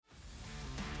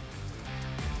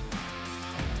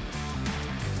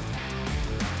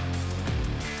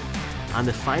And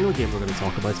the final game we're going to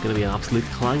talk about is going to be an absolute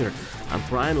clanger. And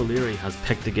Brian O'Leary has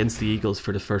picked against the Eagles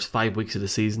for the first 5 weeks of the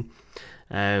season.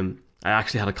 I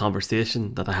actually had a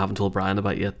conversation that I haven't told Brian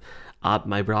about yet at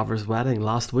my brother's wedding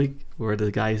last week, where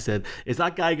the guy said, is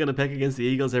that guy going to pick against the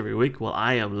Eagles every week? Well,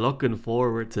 I am looking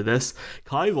forward to this.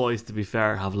 Cowboys, to be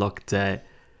fair, have looked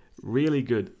really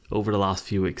good over the last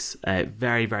few weeks.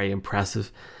 Very, very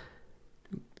impressive.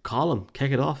 Colin,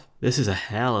 kick it off. This is a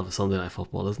hell of a Sunday Night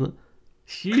Football, isn't it?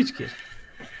 Huge game.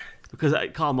 Because,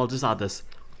 Colin, I'll just add this,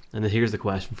 and then here's the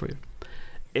question for you.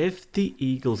 If the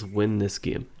Eagles win this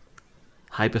game,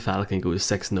 hypothetically go to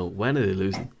 6-0, when are they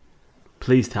losing?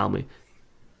 Please tell me.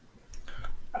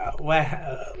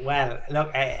 Well,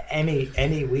 look,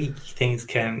 any week things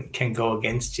can go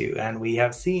against you, and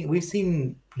we've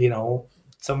seen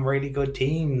some really good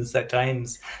teams at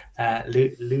times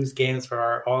lose games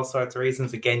for all sorts of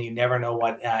reasons. Again, you never know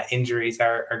what injuries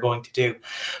are going to do.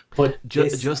 But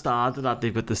just to add to that,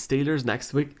 they've got the Steelers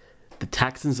next week, the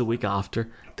Texans the week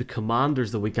after, the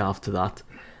Commanders the week after that,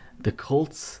 the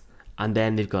Colts, and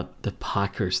then they've got the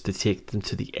Packers to take them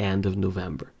to the end of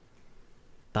November.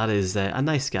 That is a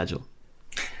nice schedule.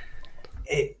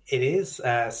 It is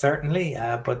certainly,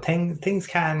 but things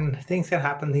can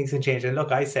happen, things can change. And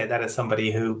look, I say that as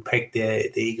somebody who picked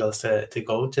the Eagles to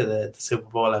go to the Super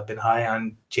Bowl. I've been high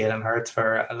on Jalen Hurts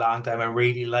for a long time. I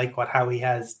really like how he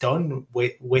has done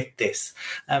with this.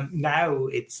 Now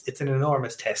it's an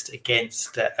enormous test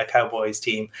against a Cowboys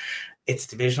team. It's a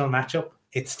divisional matchup.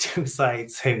 It's two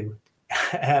sides who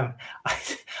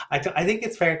I think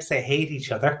it's fair to say hate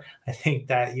each other. I think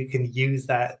that you can use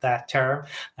that term.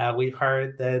 We've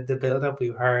heard the build-up.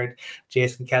 We've heard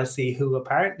Jason Kelsey, who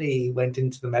apparently went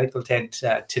into the medical tent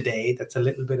today. That's a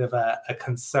little bit of a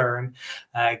concern,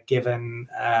 given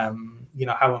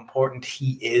how important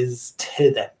he is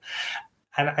to them.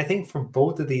 And I think for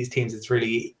both of these teams, it's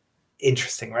really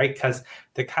interesting, right? Because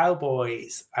the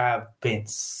Cowboys have been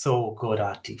so good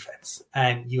on defense,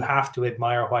 and you have to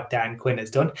admire what Dan Quinn has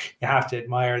done. You have to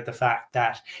admire the fact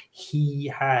that he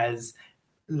has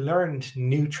learned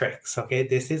new tricks. Okay,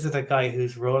 this isn't a guy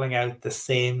who's rolling out the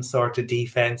same sort of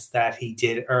defense that he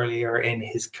did earlier in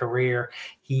his career.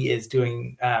 He is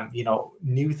doing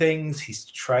new things. He's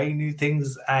trying new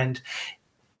things, and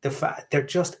the fact they're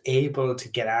just able to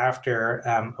get after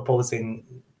opposing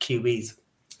QBs.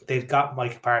 They've got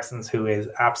Micah Parsons, who is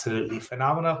absolutely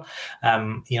phenomenal.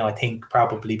 I think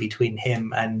probably between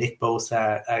him and Nick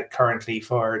Bosa currently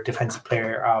for Defensive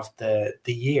Player of the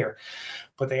Year.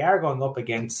 But they are going up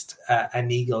against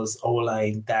an Eagles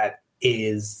O-line that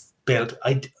is built.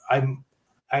 I'm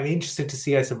interested to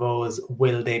see, I suppose,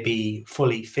 will they be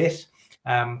fully fit?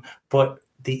 But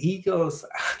the Eagles,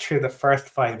 through the first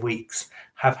 5 weeks,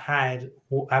 have had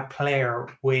a player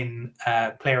win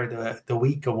Player of the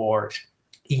Week award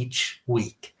each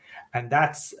week, and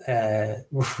that's a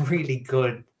really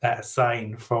good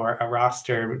sign for a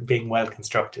roster being well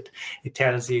constructed. It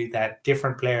tells you that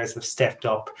different players have stepped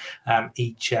up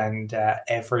each and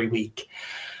every week.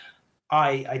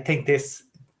 I think this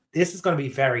is going to be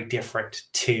very different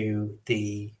to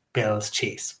the Bills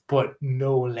Chiefs, but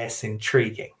no less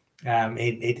intriguing.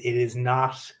 It is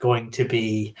not going to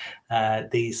be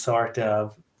the sort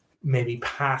of maybe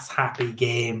pass happy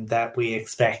game that we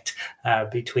expect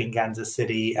between Kansas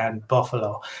City and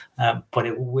Buffalo, but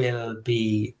it will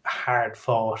be hard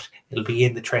fought. It'll be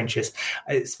in the trenches.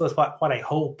 I suppose what I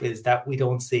hope is that we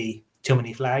don't see too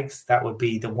many flags. That would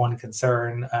be the one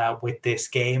concern with this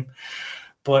game.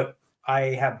 But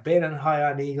I have been high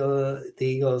on the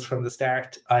Eagles from the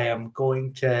start. I am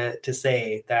going to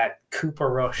say that Cooper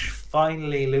Rush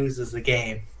finally loses the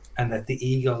game, and that the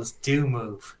Eagles do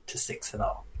move to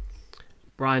 6-0.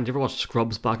 Brian, did you ever watch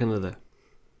Scrubs back in the day?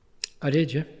 I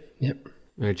did, yeah. Yep.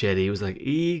 Where JD was like,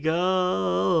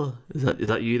 Eagle! Is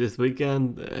that you this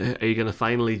weekend? Are you going to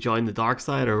finally join the dark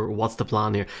side, or what's the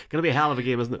plan here? Going to be a hell of a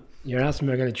game, isn't it? You're asking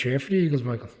me, am I going to cheer for the Eagles,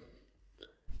 Michael?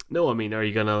 No, I mean, are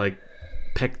you going to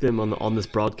pick them on this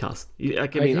broadcast? I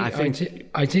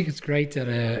think it's great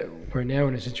that we're now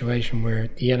in a situation where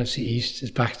the NFC East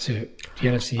is back to the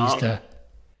NFC East.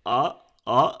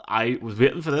 I was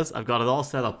waiting for this. I've got it all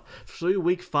set up. Through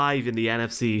week 5 in the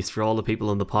NFC East, for all the people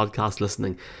on the podcast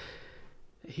listening,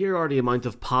 here are the amount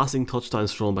of passing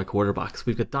touchdowns thrown by quarterbacks.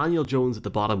 We've got Daniel Jones at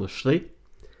the bottom with 3.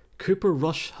 Cooper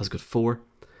Rush has got 4.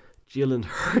 Jalen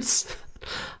Hurts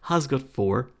has got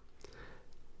 4.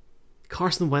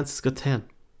 Carson Wentz has got 10.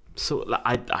 So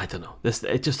I don't know.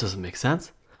 It just doesn't make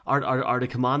sense. Are the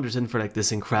Commanders in for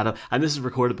this incredible? And this is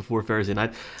recorded before Thursday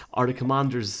night. Are the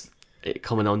Commanders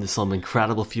coming on to some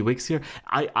incredible few weeks here?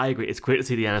 I agree. It's great to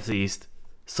see the NFC East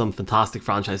some fantastic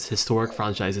franchises, historic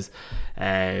franchises.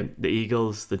 The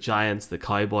Eagles, the Giants, the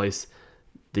Cowboys,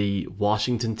 the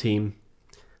Washington team,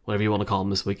 whatever you want to call them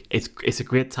this week. It's a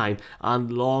great time,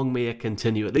 and long may it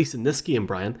continue. At least in this game,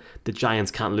 Brian, the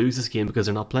Giants can't lose this game because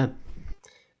they're not playing.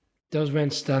 Those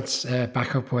went stats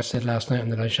back up what I said last night,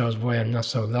 and that I shows why I'm not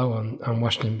so low on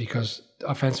Washington, because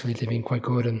offensively they've been quite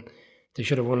good and they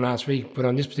should have won last week. But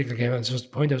on this particular game, it's just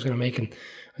the point I was going to make, and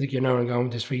I think you're now going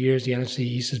with this for years. The NFC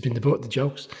East has been the butt of the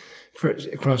jokes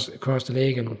across the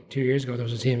league, and 2 years ago there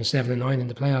was a team of 7-9 in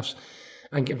the playoffs.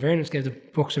 And in fairness, gave the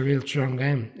Bucks a real strong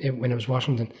game when it was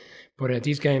Washington. But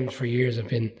these games for years have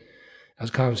been,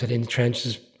 as Colin said, in the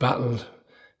trenches,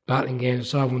 battling games. I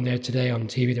saw one there today on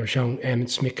TV. They were showing Emmitt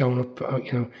Smith going up,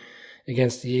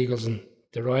 against the Eagles, and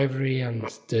the rivalry and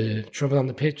the trouble on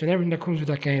the pitch and everything that comes with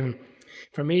that game. And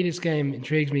for me, this game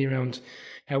intrigues me around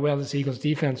how well this Eagles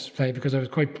defense played, because I was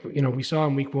quite, we saw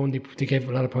in week 1 they gave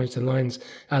a lot of points to the Lions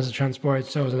as it transpired.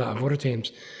 So was a lot of other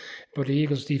teams, but the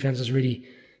Eagles defense has really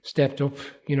stepped up.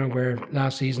 Where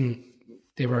last season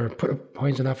they were put up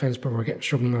points on offense, but we're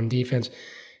struggling on defense.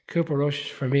 Cooper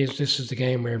Rush, for me, this is the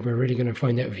game where we're really going to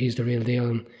find out if he's the real deal.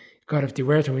 And God, if they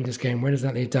were to win this game, where does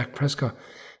that leave Dak Prescott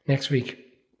next week?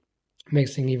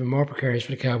 Makes things even more precarious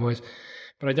for the Cowboys.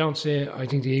 But I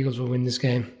think the Eagles will win this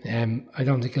game. I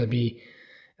don't think it'll be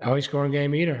a high-scoring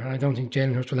game either. And I don't think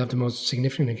Jalen Hurts will have the most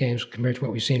significant games compared to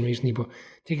what we've seen recently. But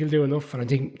I think he'll do enough. And I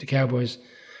think the Cowboys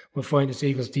will find this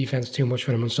Eagles defense too much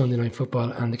for them on Sunday Night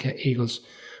Football. And the Eagles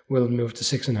will move to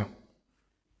 6-0.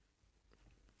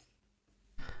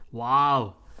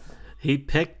 Wow, he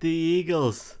picked the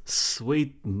Eagles.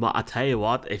 Sweet. I tell you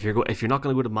what, if you're not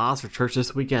going to go to mass or church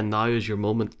this weekend, now is your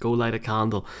moment. Go light a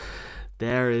candle.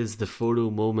 There is the photo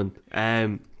moment.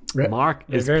 Mark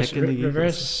is picking the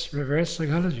Eagles. Reverse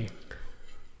psychology.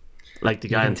 Like the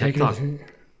guy on TikTok.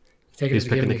 He's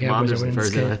picking the Commanders on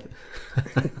Thursday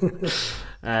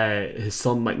night. His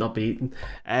son might not be eating.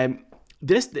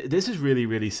 This is really,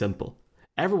 really simple.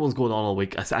 Everyone's going on all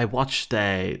week. I watched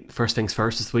First Things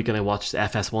First this week, and I watched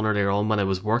FS1 earlier on when I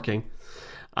was working,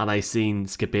 and I seen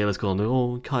Skip Bayless going,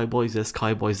 "Oh, Cowboys this,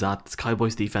 Cowboys that. This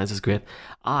Cowboys defense is great."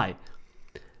 But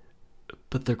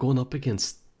they're going up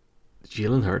against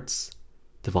Jalen Hurts,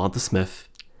 Devonta Smith,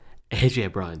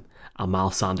 AJ Brown, and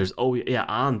Miles Sanders. Oh yeah,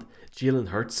 and Jalen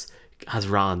Hurts has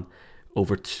ran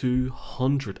over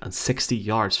 260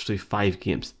 yards through 5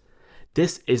 games.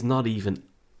 This is not even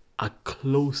a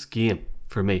close game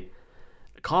for me.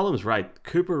 Colin's right.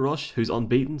 Cooper Rush, who's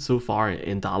unbeaten so far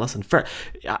in Dallas, and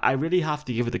I really have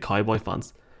to give it to Cowboy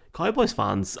fans. Cowboys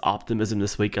fans' optimism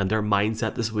this week and their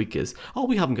mindset this week is,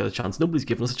 we haven't got a chance. Nobody's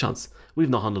given us a chance. We've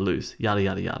nothing to lose. Yada,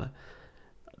 yada, yada.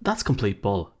 That's complete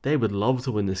bull. They would love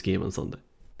to win this game on Sunday.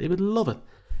 They would love it.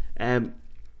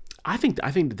 I think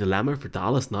the dilemma for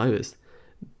Dallas now is,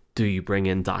 do you bring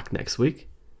in Dak next week?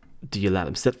 Do you let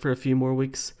him sit for a few more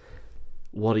weeks?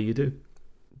 What do you do?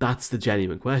 That's the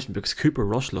genuine question, because Cooper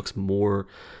Rush looks more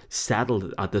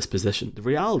settled at this position. The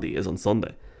reality is on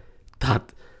Sunday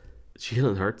that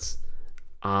Jalen Hurts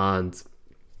and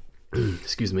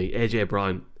AJ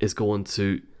Brown is going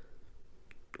to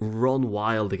run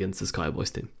wild against this Cowboys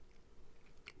team.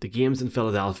 The game's in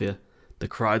Philadelphia. The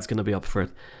crowd's going to be up for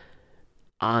it.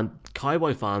 And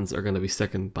Cowboy fans are going to be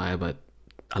sickened by about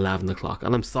 11 o'clock.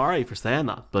 And I'm sorry for saying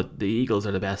that, but the Eagles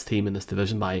are the best team in this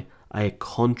division by a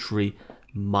country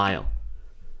mile.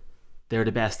 They're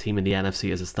the best team in the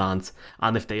NFC as it stands.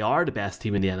 And if they are the best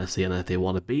team in the NFC, and if they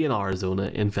want to be in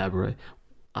Arizona in February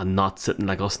and not sitting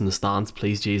like us in the stands,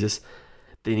 please Jesus,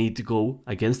 they need to go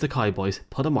against the Cowboys,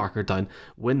 put a marker down,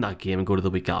 win that game, and go to the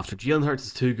week after. Jalen Hurts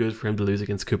is too good for him to lose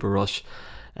against Cooper Rush.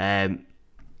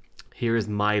 Here is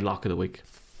my lock of the week.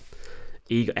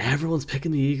 Everyone's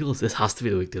picking the Eagles. This has to be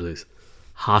the week they lose.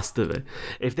 Has to be.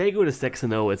 If they go to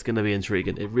 6-0, it's going to be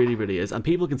intriguing. It really, really is. And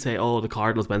people can say, the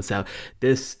Cardinals went south.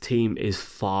 This team is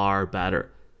far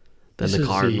better than the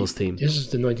Cardinals team. This is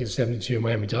the 1972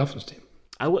 Miami Dolphins team.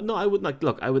 I would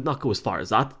not go as far as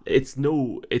that. It's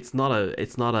not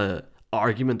a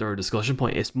argument or a discussion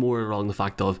point. It's more along the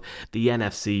fact of the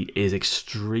NFC is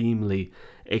extremely,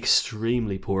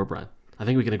 extremely poor, Brian. I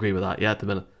think we can agree with that, at the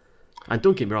minute. And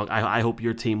don't get me wrong, I hope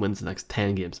your team wins the next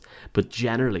 10 games. But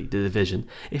generally, the division,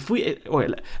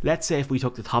 let's say if we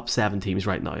took the top 7 teams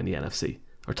right now in the NFC,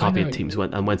 or top 8 teams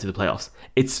went to the playoffs,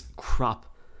 it's crap.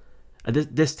 And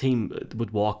this team would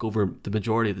walk over the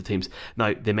majority of the teams.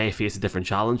 Now, they may face a different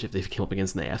challenge if they came up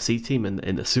against an AFC team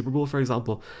in the Super Bowl, for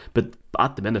example. But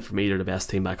at the minute, for me, they're the best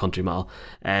team by a country mile.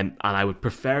 And I would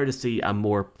prefer to see a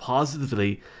more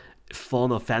positively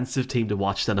fun offensive team to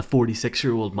watch than a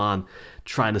 46-year-old man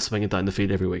trying to swing it down the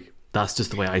field every week. That's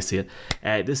just the way I see it.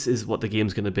 This is what the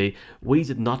game's going to be. We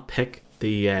did not pick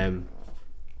the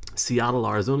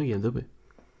Seattle-Arizona game, did we?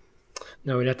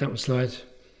 No, we let that one slide.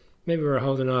 Maybe we were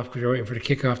holding off because we were waiting for the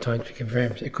kickoff time to be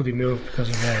confirmed. It could be moved because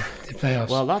of the playoffs.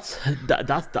 Well, that's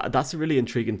a really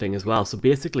intriguing thing as well. So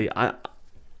basically, I'm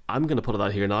going to put it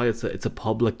out here now. It's a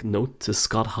public note to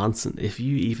Scott Hansen. If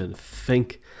you even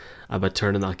think about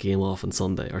turning that game off on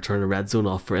Sunday or turning Red Zone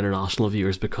off for international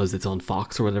viewers because it's on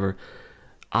Fox or whatever,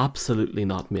 absolutely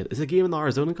not, mate. Is it a game in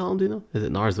Arizona, Colin? Do you know? Is it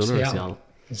in Arizona or Seattle?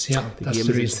 In Seattle. The game is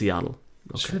in Seattle. Okay.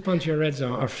 Just flip onto your Red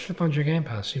Zone or flip onto your Game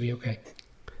Pass. You'll be okay.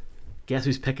 Guess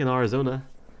who's picking Arizona?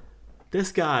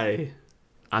 This guy.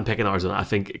 I'm picking Arizona. I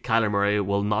think Kyler Murray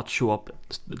will not show up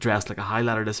dressed like a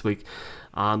highlighter this week,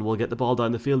 and will get the ball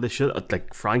down the field. They should,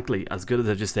 like, frankly, as good as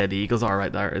I've just said, the Eagles are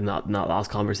right there in that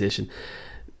last conversation.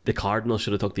 The Cardinals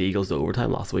should have took the Eagles to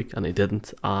overtime last week, and they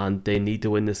didn't, and they need to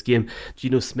win this game.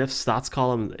 Geno Smith's stats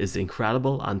column is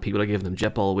incredible, and people are giving him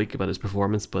jip all week about his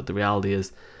performance, but the reality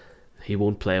is he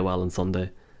won't play well on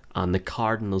Sunday, and the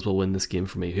Cardinals will win this game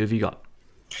for me. Who have you got?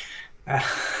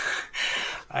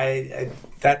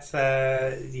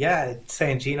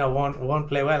 Saying Geno won't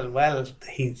play well. Well,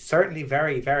 he's certainly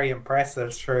very, very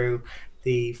impressive through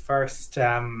the first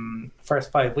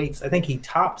 5 weeks. I think he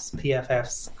tops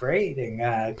PFF's grading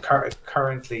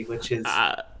currently, which is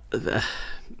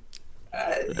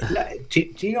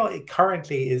Geno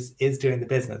currently is doing the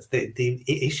business. The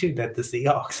issue that the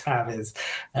Seahawks have is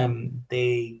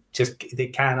they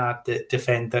cannot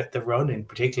defend the run in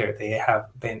particular. They have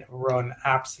been run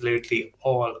absolutely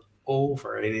all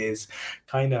over. It is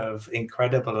kind of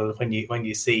incredible when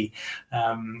you see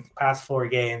past 4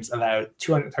 games allowed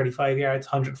 235 yards,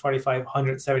 145,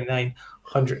 179,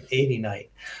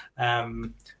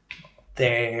 189.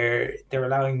 They're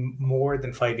allowing more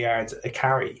than 5 yards a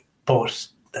carry, but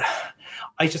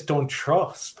I just don't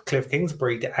trust Cliff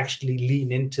Kingsbury to actually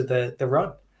lean into the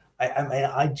run.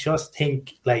 I just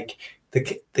think, like,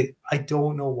 I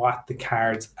don't know what the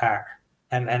cards are,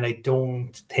 and I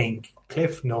don't think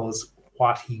Cliff knows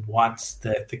what he wants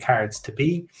the cards to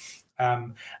be.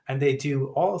 And they do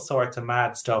all sorts of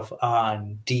mad stuff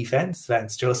on defense.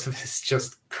 Vance Joseph is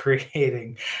just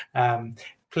creating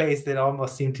plays that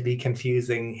almost seem to be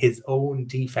confusing his own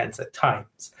defense at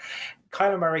times.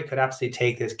 Kyler Murray could absolutely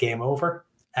take this game over,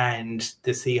 and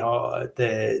the Seahawks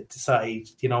decide,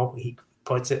 he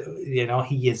puts it,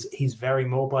 he's very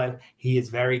mobile. He is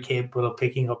very capable of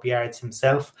picking up yards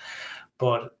himself.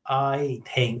 But I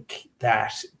think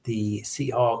that the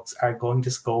Seahawks are going to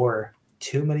score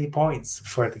too many points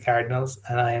for the Cardinals,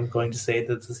 and I am going to say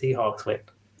that the Seahawks win.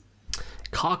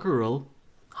 Cockerell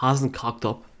hasn't cocked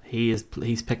up. He's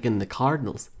picking the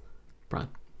Cardinals, Brian.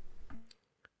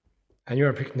 And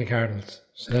you're picking the Cardinals.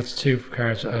 So that's 2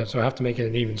 cards. So I have to make it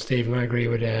an even, Stephen. I agree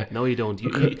with... No, you don't.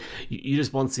 You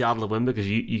just want Seattle to win because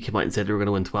you came out and said they were going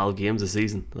to win 12 games this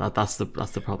season. That's the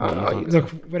problem. Look,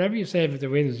 whatever you say about the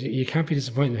wins, you can't be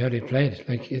disappointed with how they played.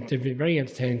 Like, they've been very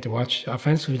entertaining to watch.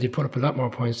 Offensively, they put up a lot more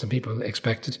points than people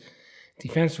expected.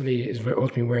 Defensively is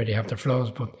ultimately where they have their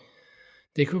flaws, but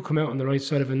they could come out on the right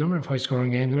side of a number of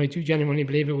high-scoring games, and I do genuinely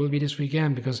believe it will be this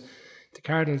weekend because the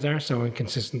Cardinals are so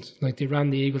inconsistent. Like, they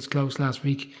ran the Eagles close last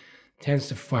week.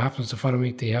 What happens the following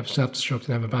week, they have self-destruct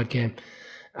and have a bad game.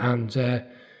 And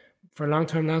for a long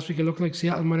time last week, it looked like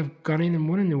Seattle might have gone in and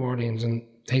won in New Orleans, and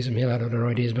Taysom Hill had other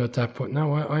ideas about that. But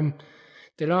no,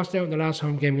 they lost out in the last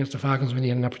home game against the Falcons when they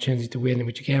had an opportunity to win,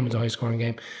 which again was a high-scoring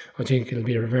game. I think it'll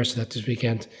be a reverse of that this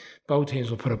weekend. Both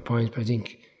teams will put up points, but I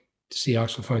think the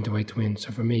Seahawks will find a way to win.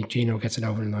 So for me, Geno gets it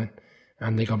over the line,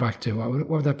 and they go back to what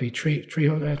would that be?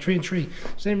 3-3,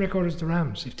 same record as the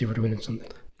Rams if they were to win it Sunday.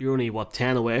 You're only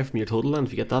 10 away from your total, and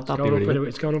if you get that, that'd be really good.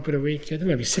 It's going up in a week. I think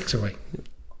maybe 6 away.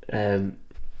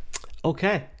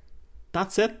 Okay,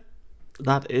 that's it.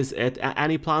 That is it.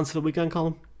 Any plans for the weekend,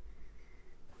 Colin?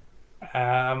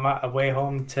 Away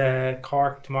home to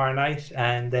Cork tomorrow night,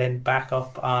 and then back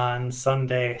up on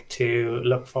Sunday to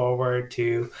look forward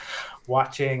to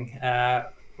watching.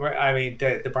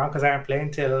 The Broncos aren't playing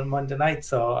till Monday night,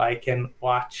 so I can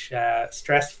watch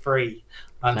stress-free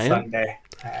on Sunday,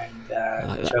 and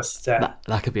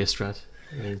that could be a stretch.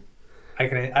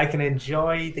 I can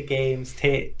enjoy the games,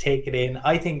 take it in.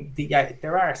 I think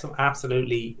there are some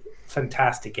absolutely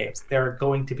fantastic games. There are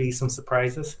going to be some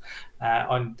surprises.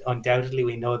 Undoubtedly,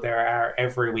 we know there are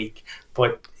every week,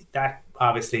 but that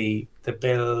obviously the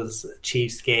Bills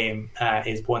Chiefs game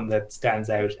is one that stands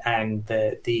out, and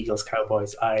the Eagles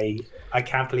Cowboys. I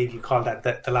can't believe you call that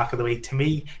the lock of the week. To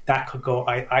me, that could go.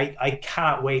 I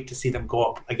can't wait to see them go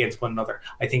up against one another.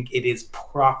 I think it is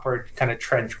proper kind of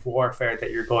trench warfare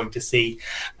that you're going to see.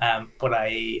 But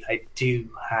I do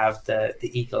have the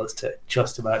Eagles to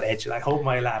just about edge it. I hope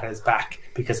Mailata is back,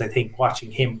 because I think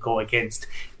watching him go against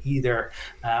either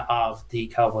of the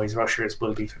Cowboys rushers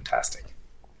will be fantastic.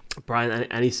 Brian,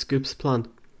 any scoops planned?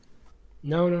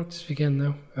 No, not this weekend,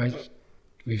 no.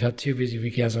 We've had 2 busy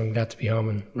weekends. I'm glad to be home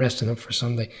and resting up for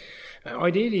Sunday.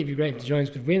 Ideally, it'd be great if the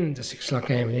Giants could win the 6 o'clock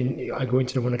game, and then I go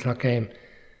into the 1 o'clock game,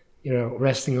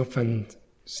 resting up and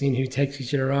seeing who takes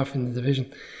each other off in the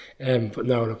division. But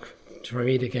no, look, for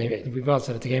me, the game, we've all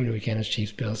said at the game of the weekend is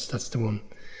Chiefs-Bills. That's the one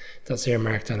that's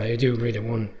earmarked, and I do agree that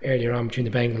one earlier on between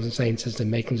the Bengals and Saints is the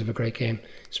makings of a great game,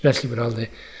 especially with all the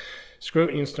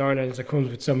scrutiny and storylines that comes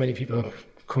with so many people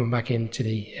coming back into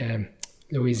the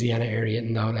Louisiana area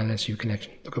and the whole LSU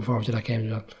connection. Looking forward to that game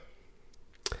as well.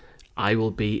 I will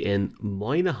be in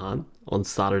Moynihan on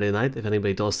Saturday night. If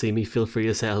anybody does see me, feel free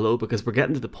to say hello, because we're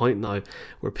getting to the point now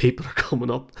where people are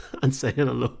coming up and saying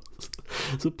hello.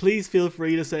 So please feel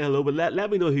free to say hello, but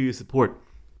let me know who you support.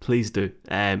 Please do.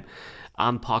 And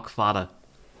Pok Fada,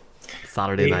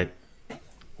 Saturday night.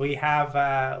 We have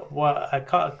a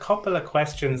couple of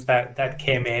questions that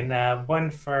came in.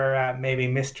 One for maybe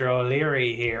Mr.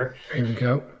 O'Leary here. Here we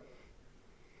go.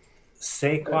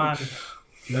 Saquon.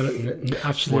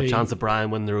 Absolutely. More chance of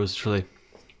Brian winning the Rose Trilly.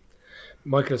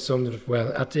 Michael has summed it up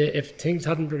well. If things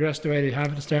hadn't progressed the way they have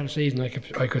at the start of the season, I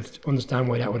could understand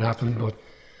why that would happen, but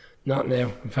not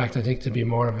now. In fact, I think there'd be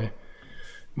more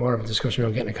of a discussion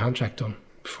around getting a contract done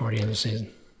before the end of the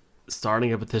season.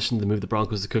 Starting a petition to move the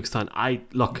Broncos to Cookstown.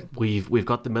 We've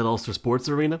got the Mid-Ulster Sports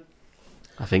Arena.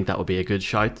 I think that would be a good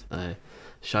shout.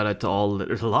 Shout out to all.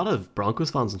 There's a lot of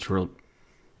Broncos fans in Tyrone.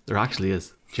 There actually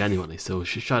is, genuinely. So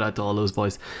shout out to all those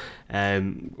boys.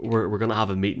 We're gonna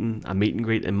have a meet and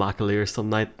greet in McAleer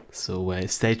some night. So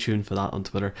stay tuned for that on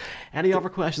Twitter. Any other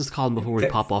questions, Colin, before we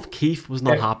pop off? Keith was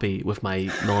not happy with my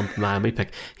non-Miami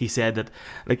pick. He said that,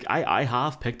 I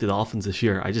have picked the Dolphins this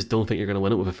year. I just don't think you're gonna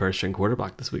win it with a first string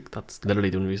quarterback this week. That's literally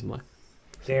the only reason why.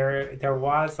 There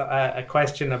was a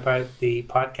question about the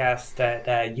podcast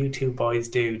that you two boys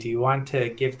do. Do you want to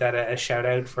give that a shout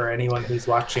out for anyone who's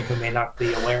watching who may not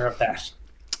be aware of that?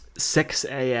 6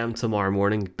 a.m. tomorrow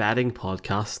morning, betting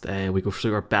podcast. We go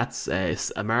through our bets.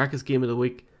 It's America's Game of the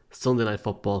Week, Sunday Night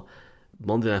Football,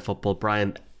 Monday Night Football.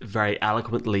 Brian very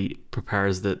eloquently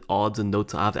prepares the odds and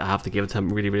notes. I have to give it to him.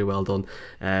 Really, really well done.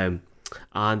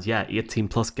 And yeah, 18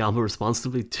 plus, gamble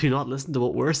responsibly. Do not listen to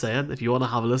what we're saying. If you want to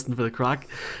have a listen for the crack,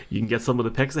 you can get some of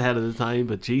the picks ahead of the time,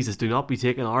 but Jesus, do not be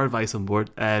taking our advice on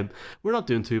board. We're not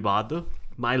doing too bad though.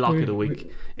 My lock of the week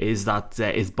is that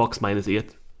is Bucks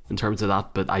 -8 in terms of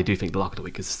that, but I do think the lock of the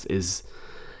week is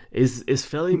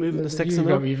Philly moving to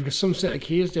 6-0. You've got some set of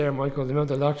keys there, Michael. The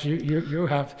amount of locks you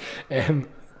have.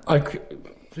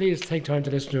 Please take time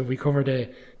to listen to it. We cover the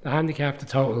handicap, the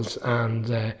totals,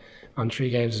 and on 3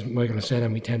 games, as Michael has said,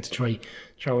 and we tend to try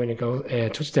throw in a goal,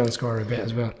 touchdown scorer a bit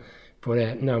as well.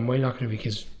 But no, my lock of the week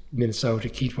is Minnesota.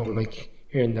 Keith won't like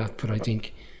hearing that, but I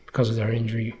think because of their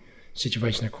injury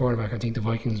situation at quarterback, I think the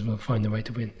Vikings will find a way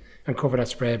to win and cover that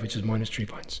spread, which is -3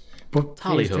 points. But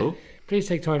please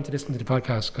take time to listen to the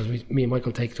podcast, because me and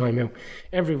Michael take time out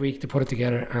every week to put it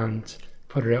together and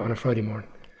put it out on a Friday morning.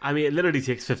 I mean, it literally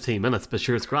takes 15 minutes, but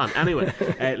sure, it's grand. Anyway,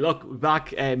 look,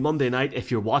 back Monday night.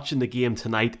 If you're watching the game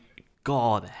tonight,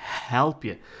 God help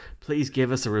you, please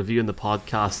give us a review in the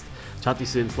podcast. Chat to you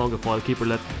soon. Slán go fáil, keep her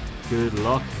lit. Good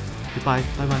luck. Goodbye.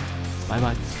 Bye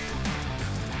bye.